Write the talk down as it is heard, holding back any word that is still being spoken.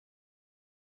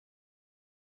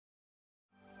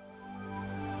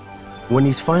When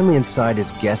he's finally inside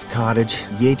his guest cottage,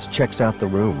 Yates checks out the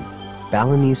room.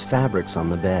 Balinese fabrics on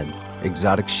the bed,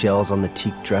 exotic shells on the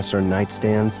teak dresser and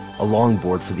nightstands, a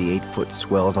longboard for the 8-foot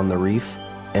swells on the reef,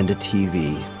 and a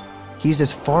TV. He's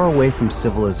as far away from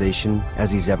civilization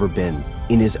as he's ever been,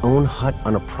 in his own hut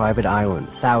on a private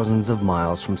island, thousands of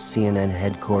miles from CNN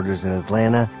headquarters in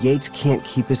Atlanta. Yates can't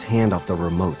keep his hand off the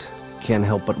remote. Can't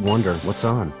help but wonder what's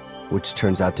on, which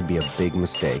turns out to be a big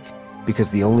mistake.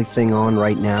 Because the only thing on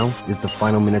right now is the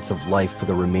final minutes of life for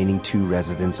the remaining 2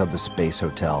 residents of the Space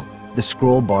Hotel. The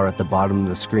scroll bar at the bottom of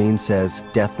the screen says,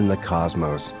 "Death in the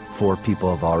Cosmos. 4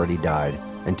 people have already died,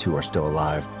 and 2 are still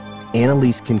alive."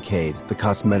 Annalise Kincaid, the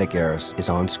cosmetic heiress, is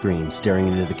on screen, staring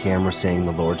into the camera saying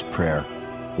the Lord's Prayer.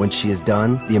 When she is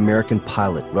done, the American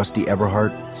pilot, Rusty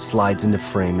Eberhart, slides into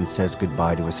frame and says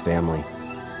goodbye to his family.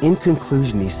 In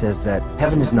conclusion, he says that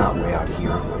heaven is not way out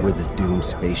here where the doomed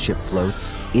spaceship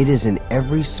floats. It is in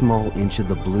every small inch of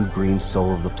the blue-green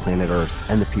soul of the planet Earth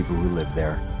and the people who live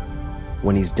there.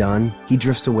 When he's done, he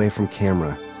drifts away from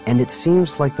camera, and it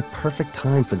seems like the perfect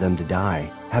time for them to die,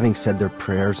 having said their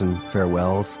prayers and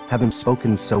farewells, having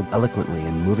spoken so eloquently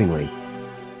and movingly.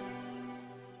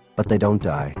 But they don't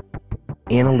die.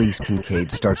 Annalise Kincaid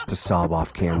starts to sob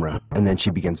off camera, and then she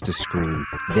begins to scream.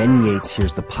 Then Yates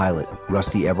hears the pilot,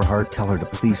 Rusty Eberhart, tell her to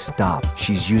please stop.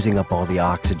 She's using up all the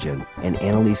oxygen. And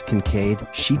Annalise Kincaid,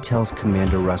 she tells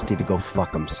Commander Rusty to go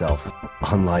fuck himself.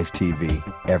 On live TV,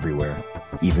 everywhere,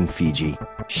 even Fiji.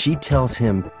 She tells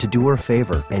him to do her a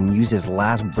favor and use his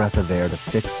last breath of air to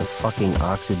fix the fucking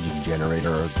oxygen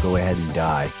generator or go ahead and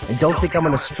die. And don't think I'm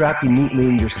gonna strap you neatly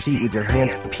in your seat with your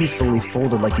hands peacefully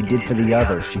folded like you did for the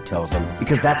others, she tells him,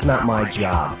 because that's not my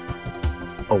job.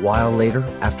 A while later,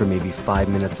 after maybe 5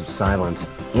 minutes of silence,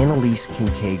 Annalise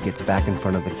Kincaid gets back in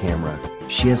front of the camera.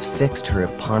 She has fixed her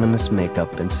eponymous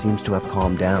makeup and seems to have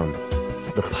calmed down.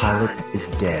 The pilot is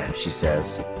dead, she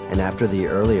says. And after the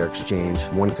earlier exchange,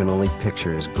 one can only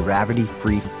picture his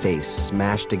gravity-free face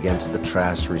smashed against the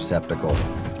trash receptacle,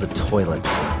 the toilet,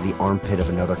 the armpit of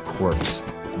another corpse.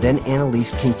 Then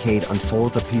Annalise Kincaid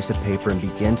unfolds a piece of paper and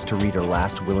begins to read her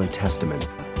last will and testament.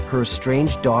 Her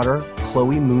estranged daughter,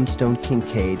 Chloe Moonstone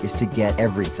Kincaid, is to get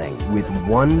everything, with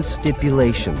one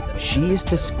stipulation. She is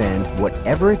to spend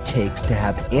whatever it takes to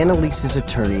have Annalise's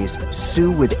attorneys sue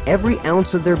with every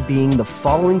ounce of their being the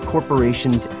following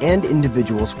corporations and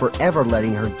individuals for ever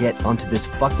letting her get onto this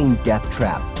fucking death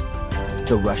trap.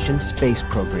 The Russian space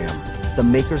program, the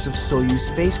makers of Soyuz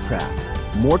spacecraft,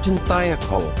 Morton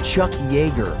Thiokol, Chuck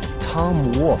Yeager,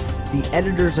 Tom Wolfe, the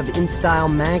editors of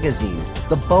InStyle magazine,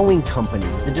 the Boeing Company,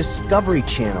 the Discovery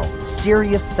Channel,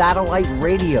 Sirius Satellite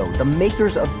Radio, the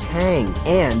makers of Tang,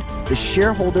 and the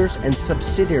shareholders and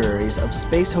subsidiaries of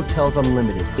Space Hotels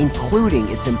Unlimited, including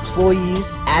its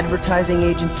employees, advertising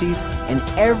agencies, and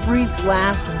every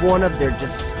last one of their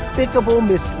despicable,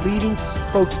 misleading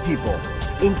spokespeople,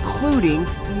 including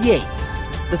Yates,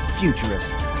 the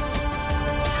futurist.